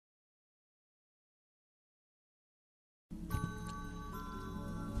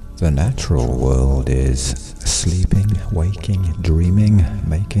The natural world is sleeping, waking, dreaming,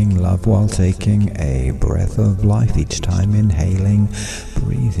 making love while taking a breath of life, each time inhaling,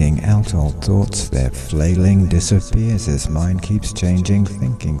 breathing out old thoughts, their flailing disappears as mind keeps changing,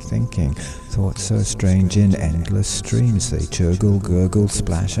 thinking, thoughts so strange in endless streams, they churgle, gurgle,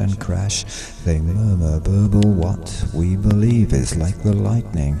 splash and crash, they murmur, burble, what we believe is like the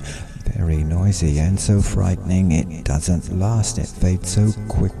lightning, very noisy and so frightening, it doesn't last, it fades so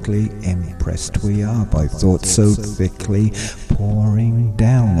quickly, impressed we are by thoughts so thickly, pouring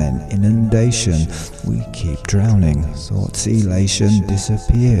down an inundation, we keep drowning, thoughts elation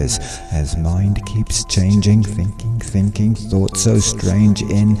disappears, as mind keeps changing, thinking, thoughts so strange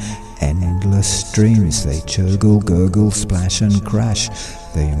in endless streams, they churgle, gurgle, splash and crash,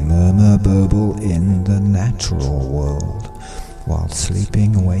 they murmur, burble in the natural world. While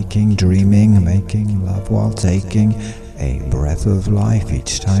sleeping, waking, dreaming, making love while taking a breath of life,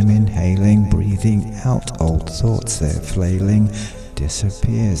 each time inhaling, breathing out old thoughts, their flailing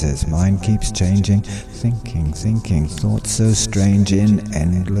disappears as mind keeps changing, thinking, thoughts so strange in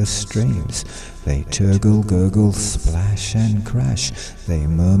endless streams, they churgle, gurgle, splash and crash, they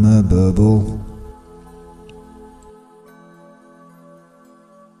murmur, burble